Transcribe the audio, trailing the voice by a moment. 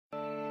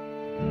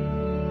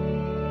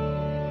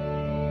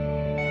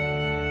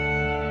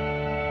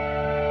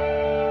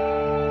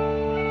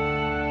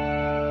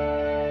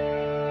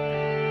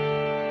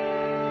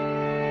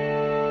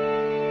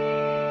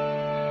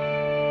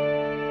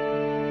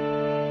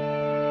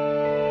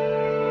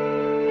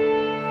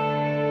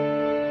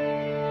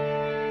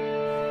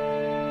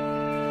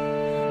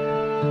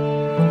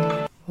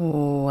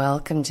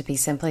welcome to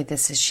BeSimply.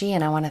 This is she,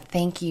 and I want to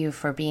thank you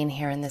for being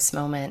here in this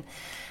moment.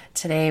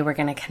 Today, we're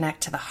going to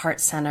connect to the heart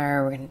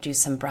center. We're going to do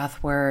some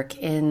breath work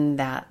in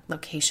that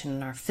location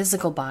in our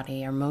physical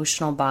body, our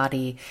emotional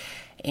body,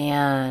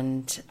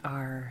 and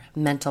our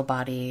mental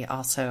body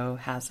also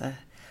has a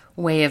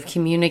way of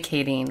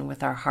communicating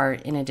with our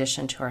heart in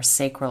addition to our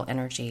sacral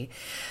energy.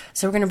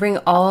 So we're going to bring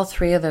all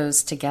three of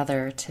those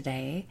together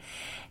today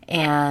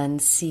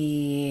and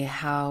see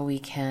how we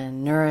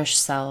can nourish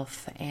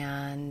self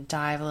and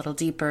dive a little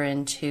deeper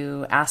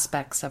into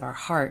aspects of our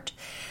heart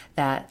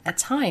that at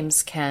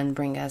times can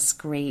bring us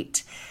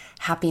great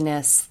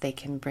happiness. They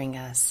can bring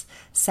us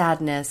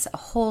sadness, a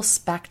whole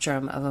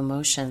spectrum of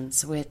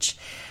emotions, which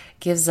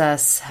gives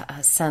us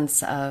a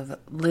sense of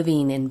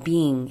living and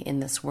being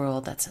in this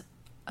world that's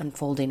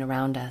unfolding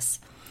around us.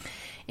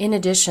 In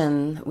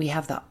addition, we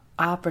have the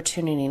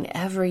opportunity in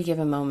every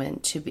given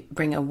moment to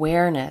bring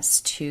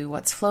awareness to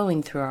what's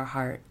flowing through our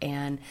heart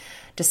and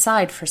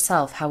decide for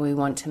self how we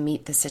want to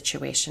meet the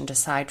situation,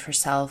 decide for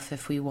self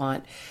if we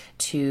want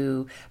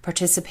to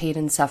participate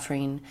in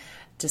suffering,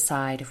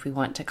 decide if we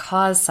want to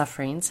cause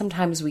suffering.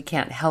 Sometimes we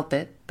can't help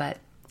it, but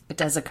it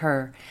does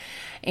occur.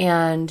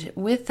 And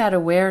with that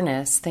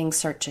awareness, things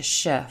start to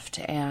shift.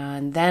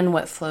 And then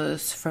what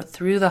flows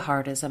through the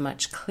heart is a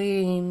much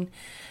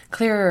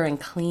clearer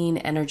and clean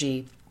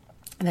energy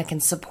that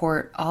can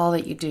support all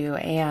that you do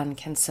and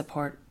can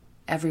support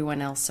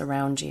everyone else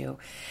around you.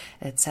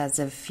 It's as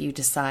if you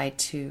decide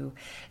to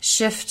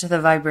shift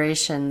the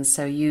vibrations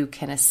so you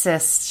can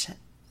assist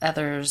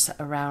others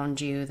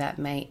around you that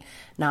may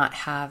not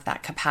have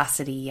that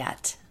capacity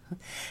yet.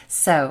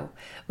 So,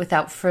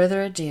 without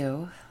further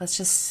ado, let's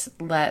just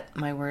let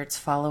my words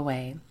fall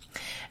away.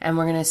 And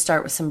we're going to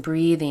start with some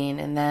breathing,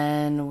 and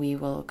then we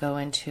will go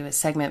into a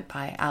segment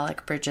by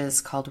Alec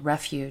called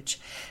Refuge.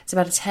 It's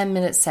about a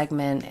 10-minute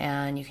segment,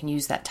 and you can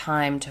use that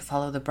time to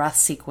follow the breath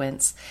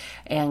sequence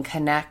and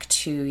connect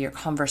to your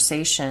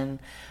conversation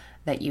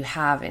that you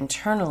have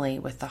internally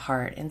with the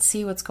heart and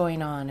see what's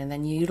going on, and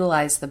then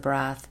utilize the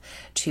breath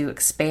to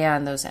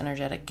expand those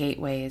energetic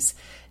gateways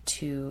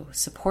to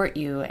support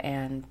you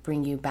and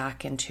bring you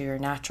back into your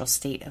natural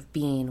state of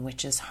being,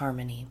 which is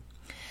harmony.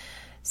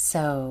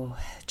 So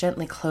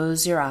gently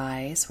close your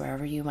eyes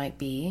wherever you might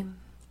be,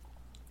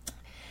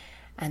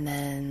 and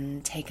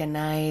then take a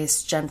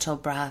nice gentle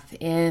breath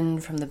in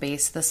from the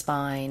base of the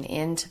spine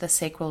into the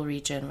sacral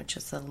region, which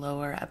is the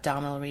lower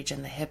abdominal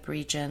region, the hip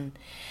region,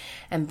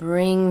 and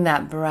bring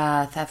that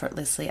breath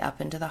effortlessly up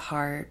into the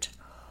heart.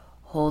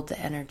 Hold the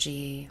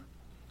energy,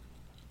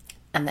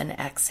 and then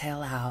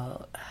exhale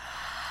out.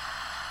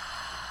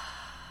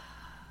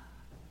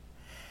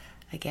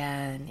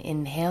 Again,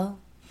 inhale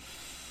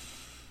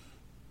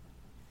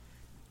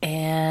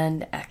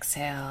and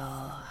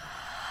exhale.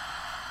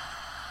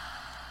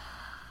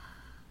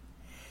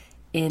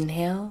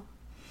 Inhale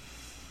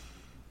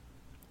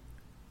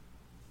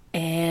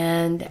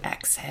and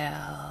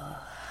exhale.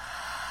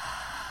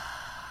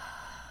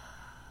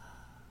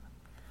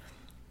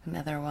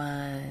 Another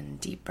one,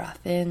 deep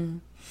breath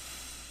in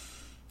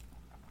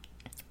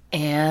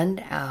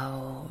and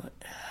out.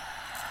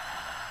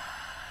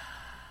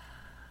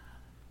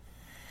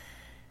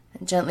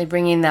 And gently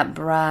bringing that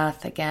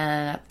breath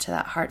again up to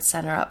that heart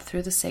center, up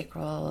through the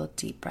sacral.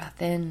 Deep breath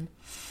in.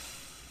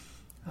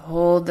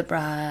 Hold the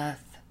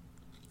breath.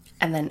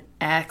 And then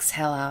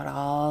exhale out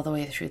all the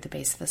way through the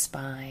base of the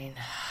spine.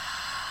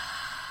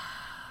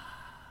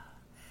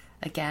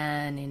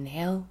 Again,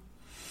 inhale.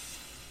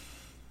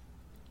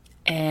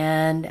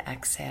 And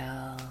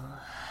exhale.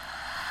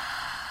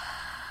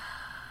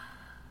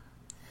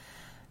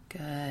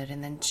 Good.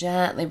 And then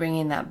gently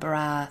bringing that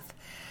breath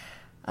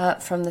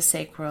up from the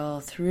sacral,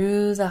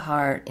 through the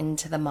heart,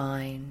 into the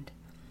mind.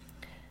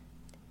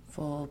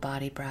 Full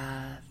body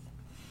breath.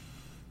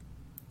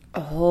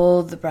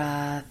 Hold the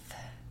breath,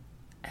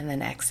 and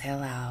then exhale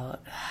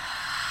out.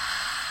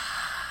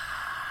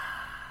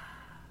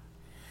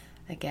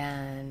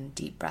 Again,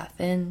 deep breath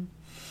in.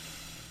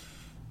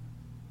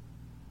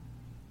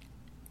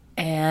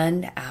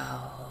 And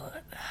out.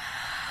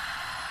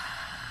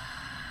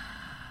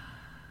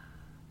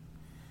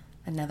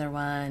 Another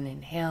one,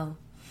 inhale.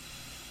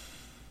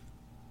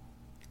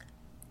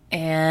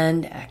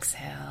 And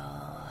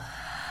exhale.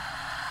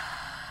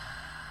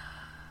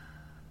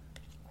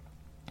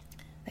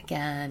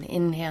 Again,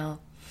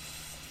 inhale.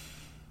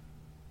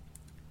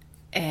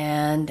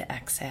 And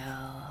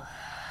exhale.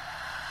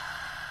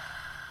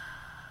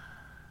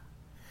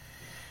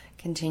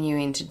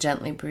 Continuing to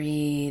gently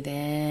breathe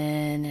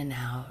in and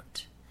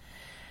out.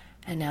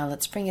 And now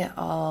let's bring it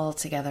all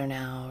together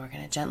now. We're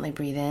going to gently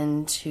breathe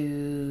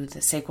into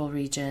the sacral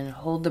region,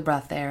 hold the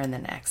breath there, and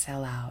then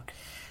exhale out.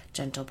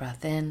 Gentle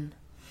breath in.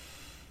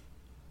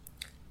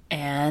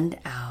 And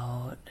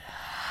out.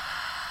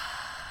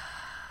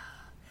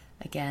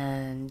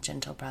 Again,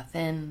 gentle breath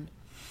in.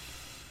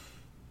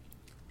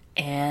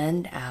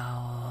 And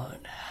out.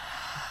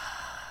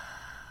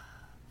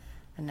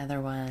 Another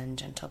one,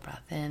 gentle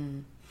breath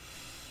in.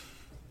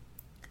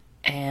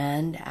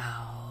 And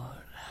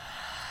out.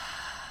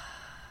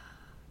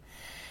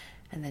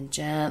 And then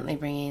gently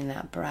bringing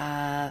that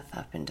breath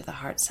up into the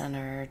heart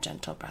center,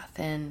 gentle breath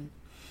in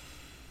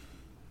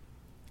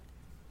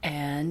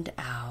and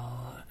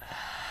out.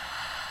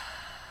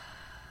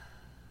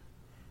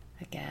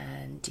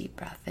 Again, deep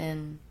breath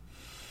in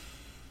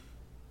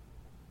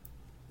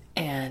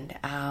and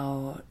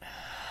out.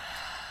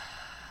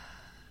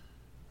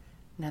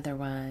 Another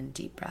one,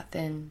 deep breath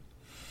in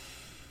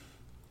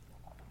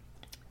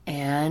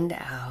and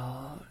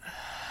out.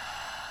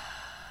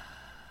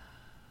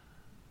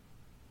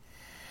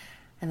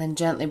 And then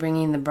gently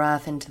bringing the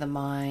breath into the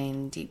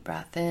mind, deep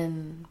breath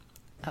in,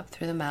 up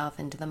through the mouth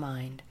into the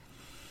mind.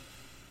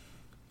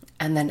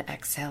 And then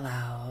exhale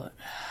out.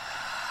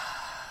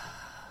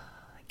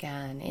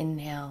 Again,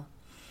 inhale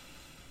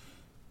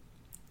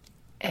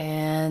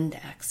and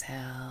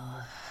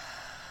exhale.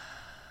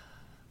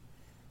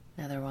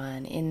 Another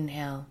one,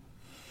 inhale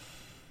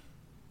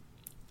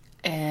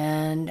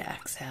and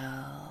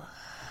exhale.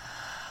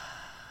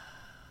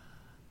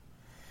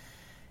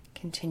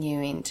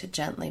 Continuing to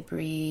gently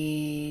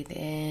breathe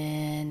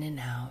in and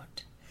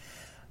out,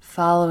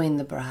 following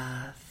the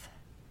breath,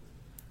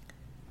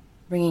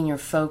 bringing your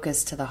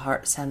focus to the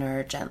heart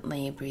center,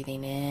 gently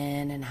breathing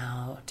in and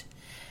out,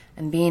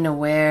 and being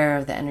aware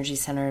of the energy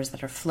centers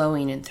that are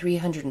flowing in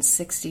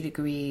 360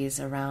 degrees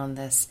around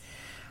this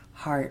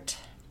heart,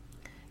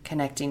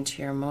 connecting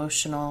to your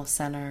emotional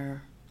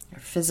center, your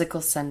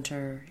physical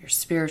center, your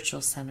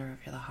spiritual center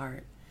of the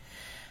heart.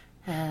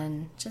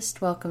 And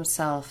just welcome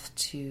self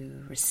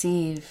to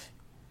receive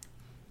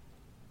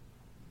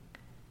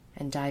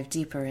and dive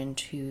deeper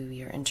into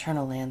your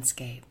internal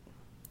landscape.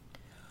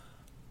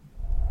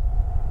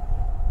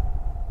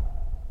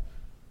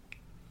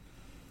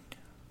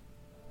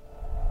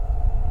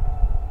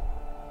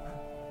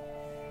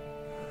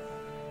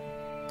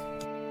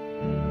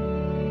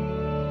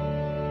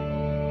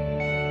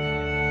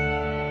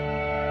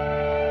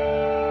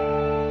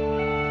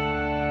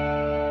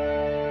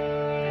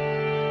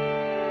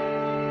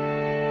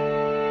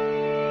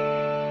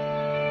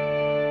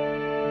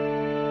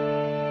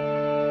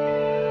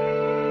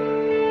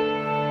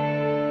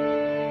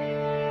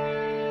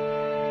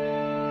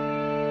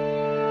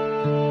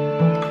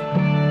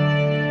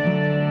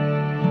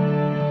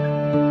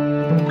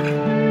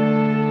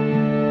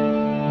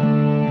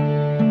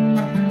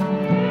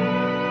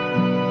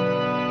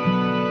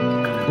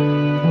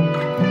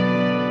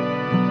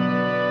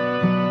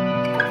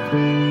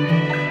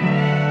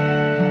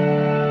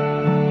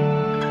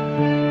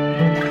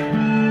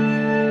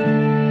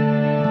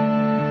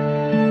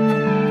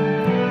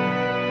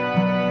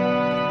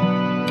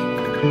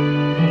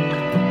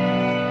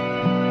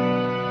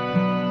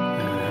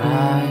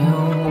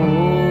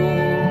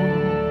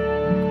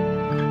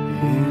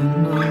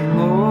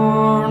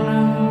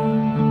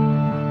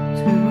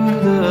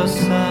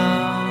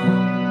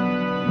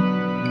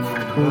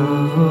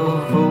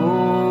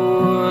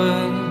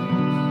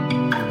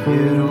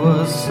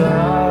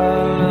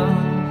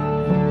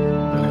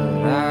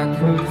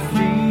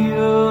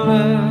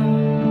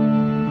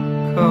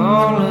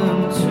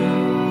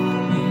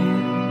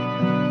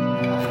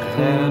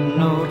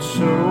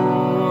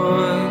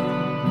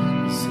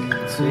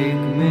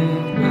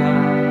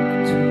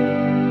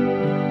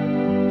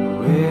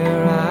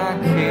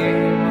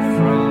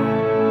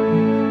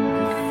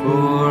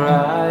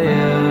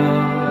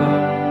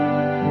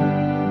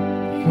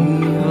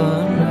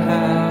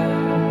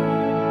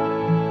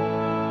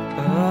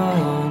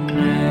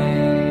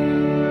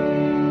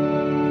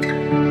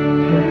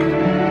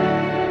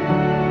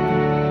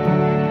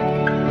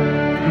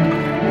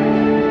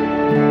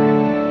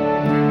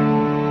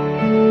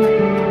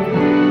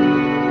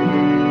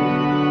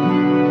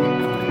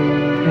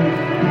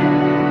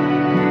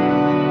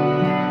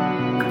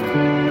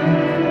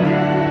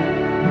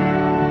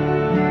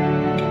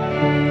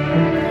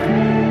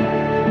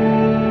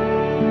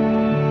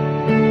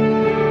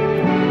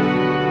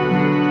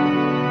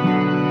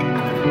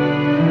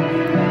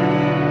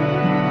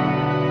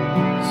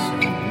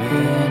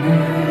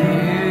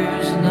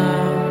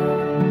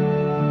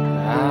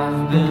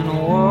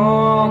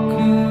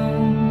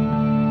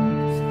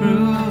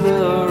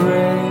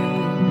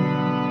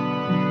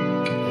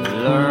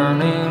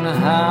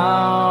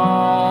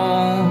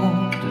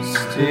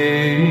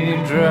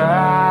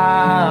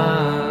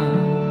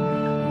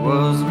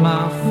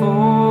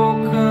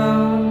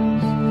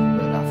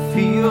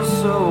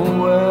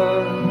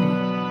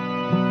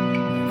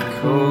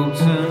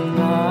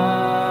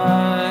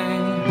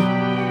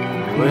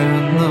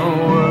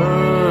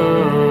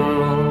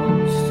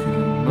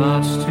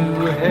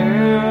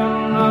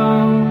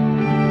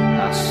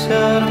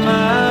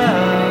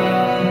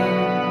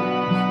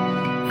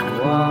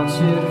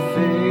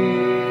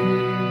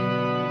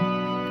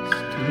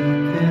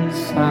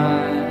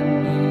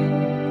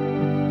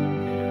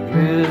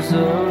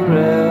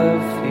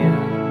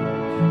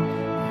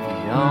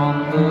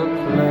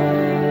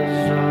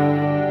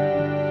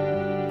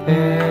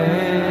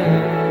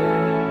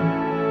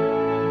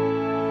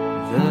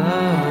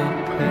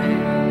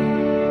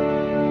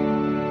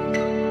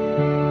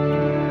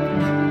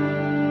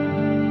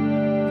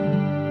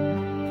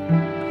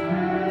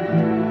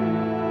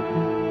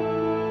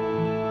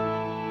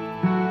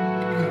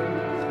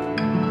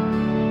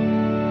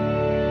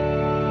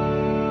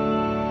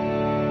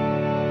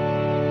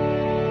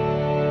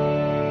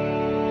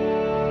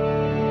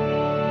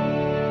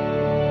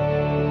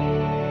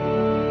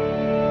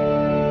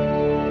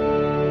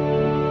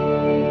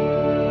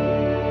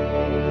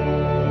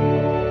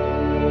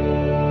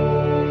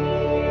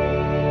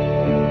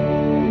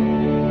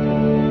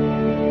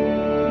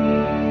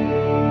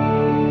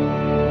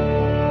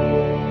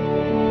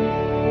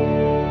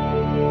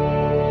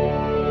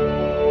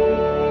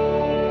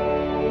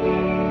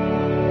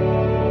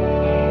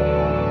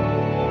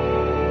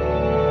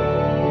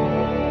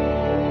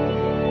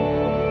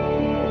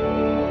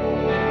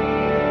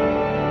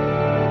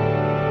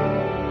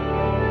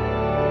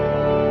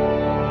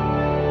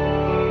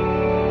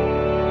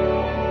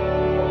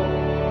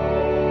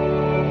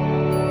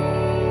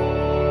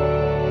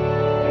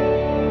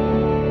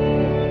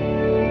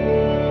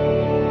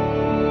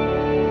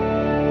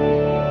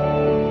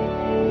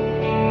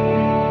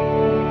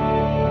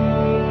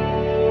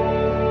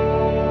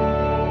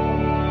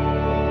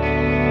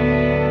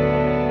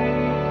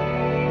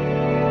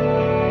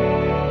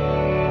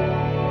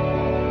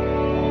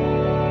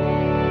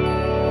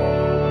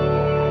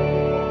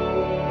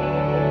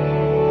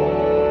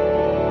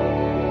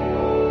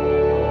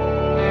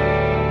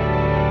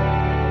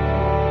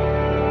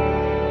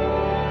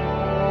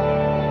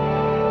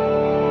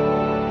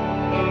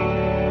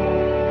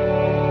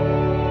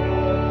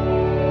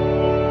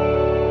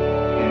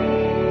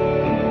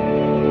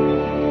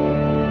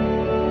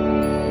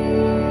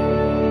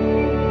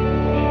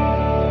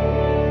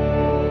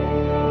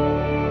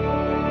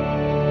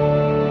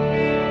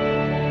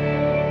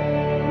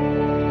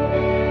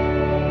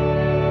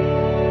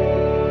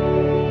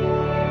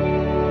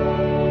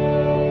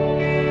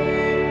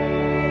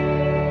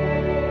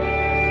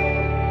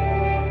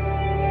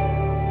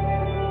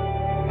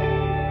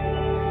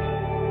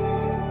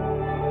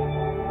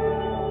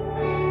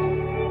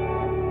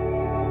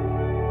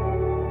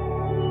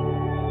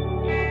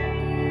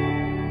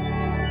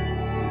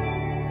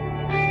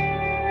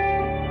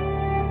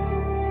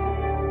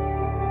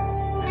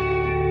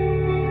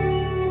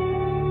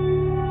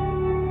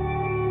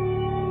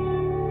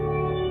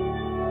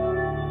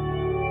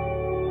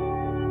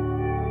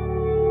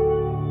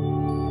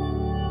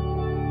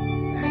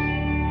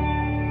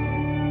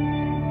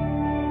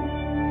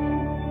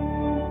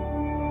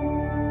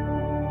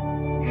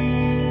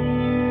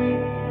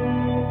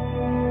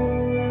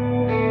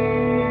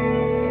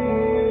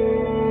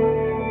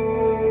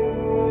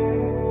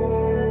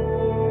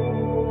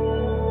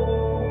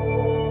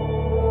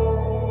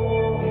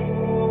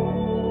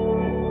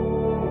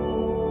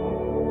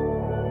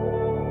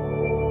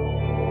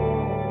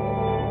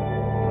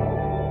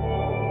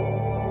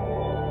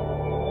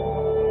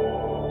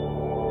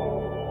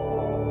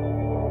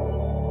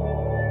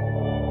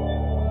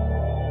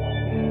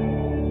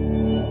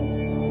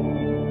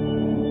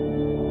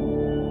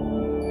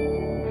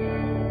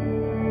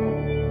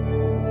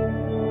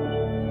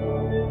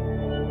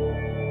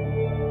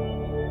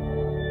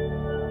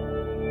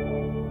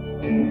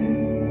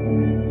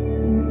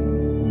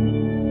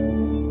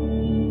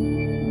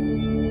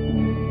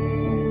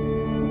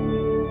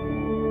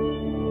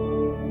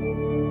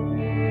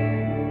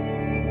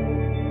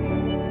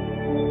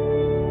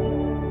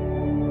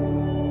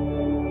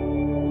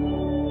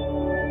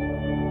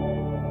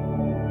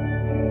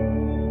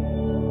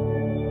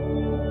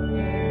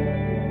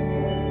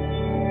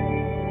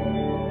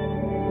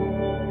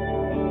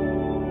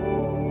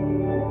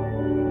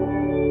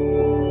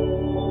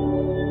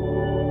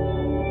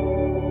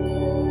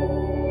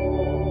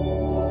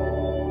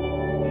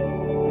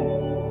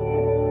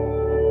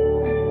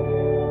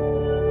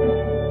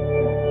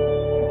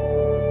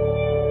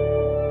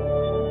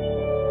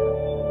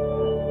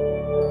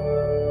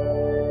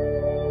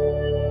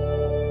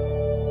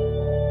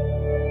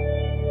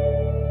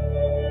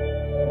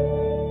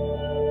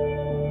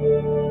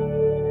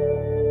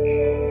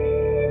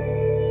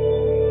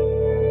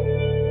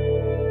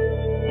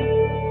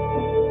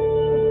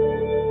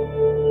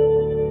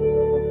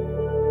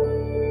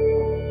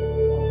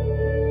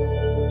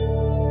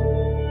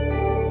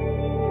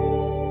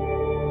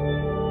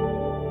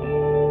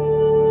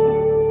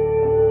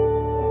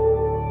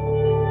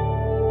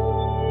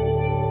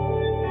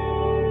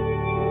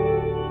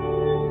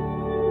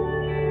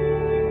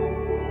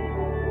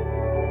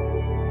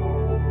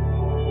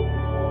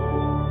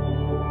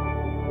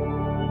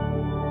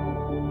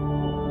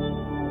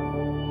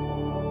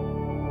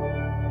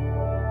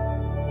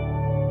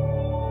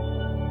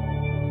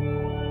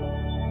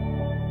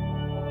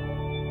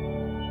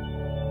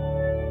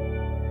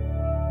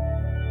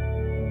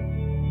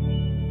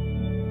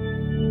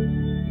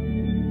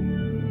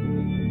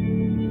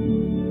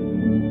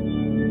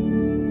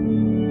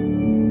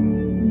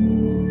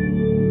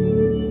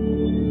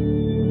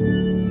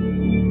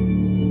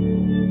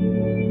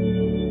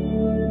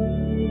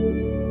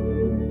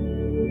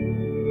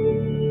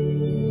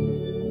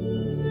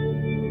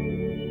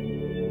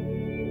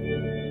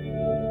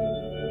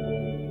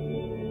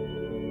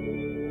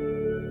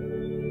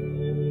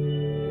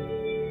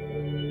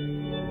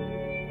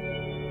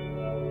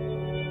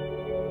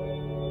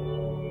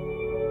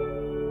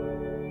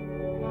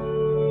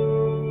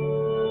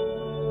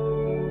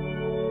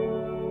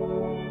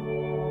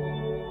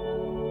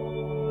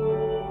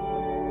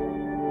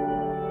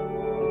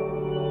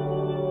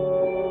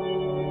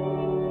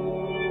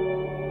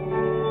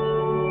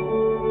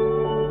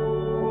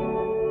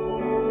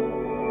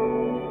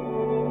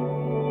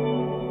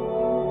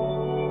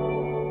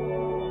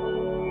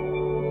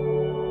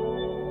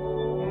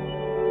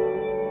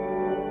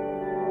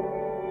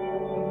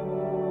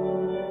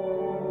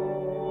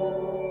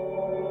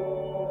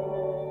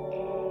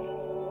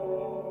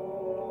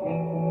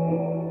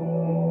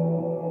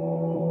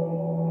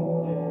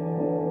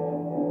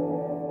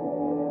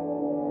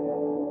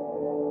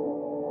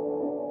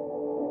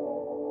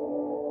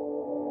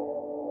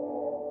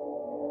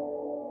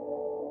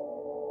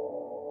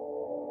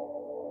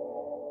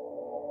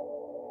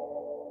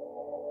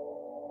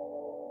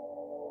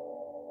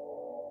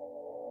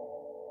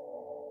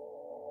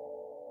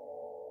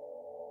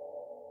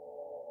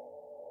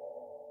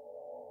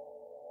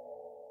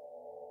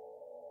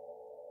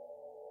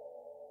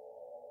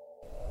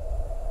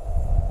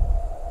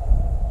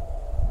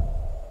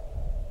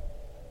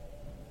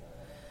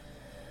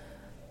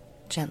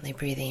 Gently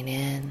breathing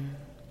in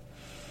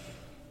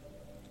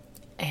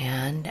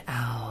and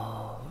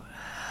out.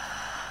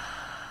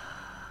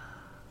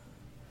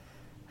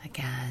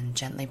 Again,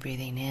 gently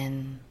breathing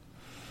in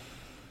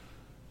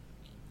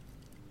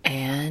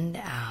and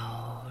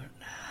out.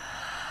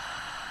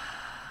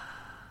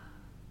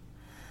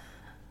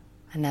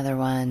 Another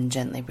one,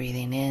 gently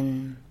breathing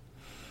in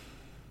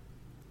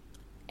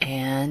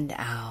and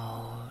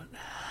out.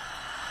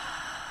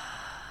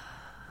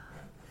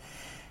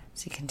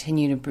 As you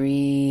continue to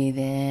breathe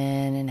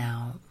in and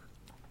out,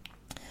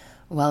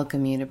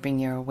 welcome you to bring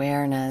your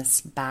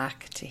awareness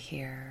back to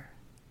here.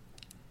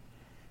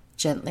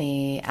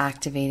 Gently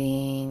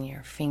activating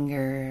your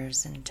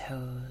fingers and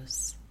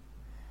toes.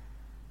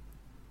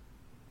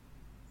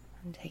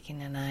 And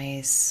taking a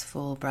nice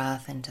full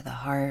breath into the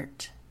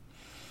heart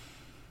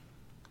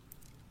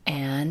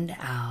and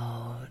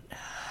out.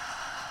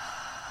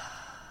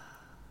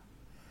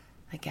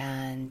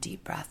 Again,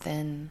 deep breath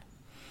in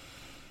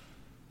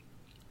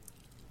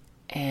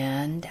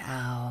and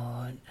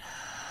out.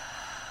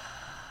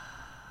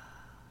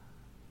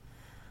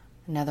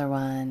 Another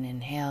one,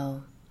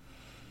 inhale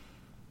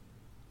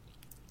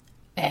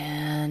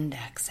and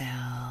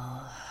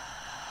exhale.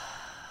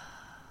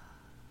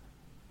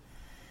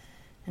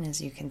 And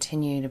as you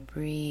continue to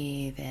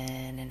breathe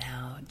in and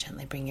out,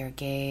 gently bring your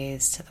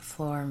gaze to the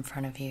floor in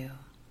front of you.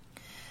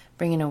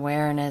 Bringing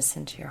awareness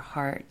into your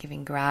heart,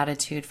 giving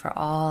gratitude for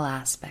all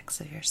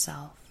aspects of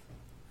yourself.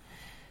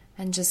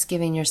 And just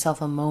giving yourself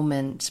a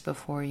moment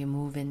before you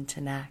move into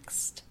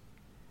next.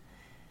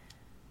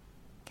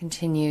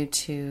 Continue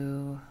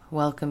to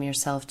welcome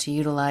yourself to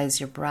utilize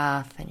your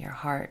breath and your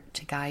heart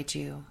to guide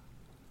you.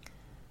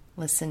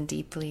 Listen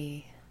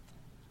deeply.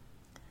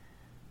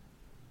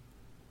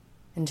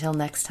 Until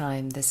next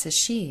time, this is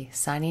she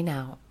signing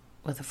out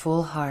with a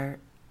full heart,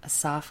 a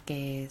soft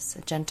gaze,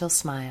 a gentle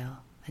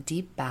smile, a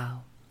deep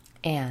bow,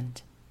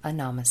 and a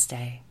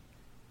namaste.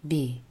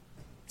 Be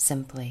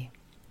simply.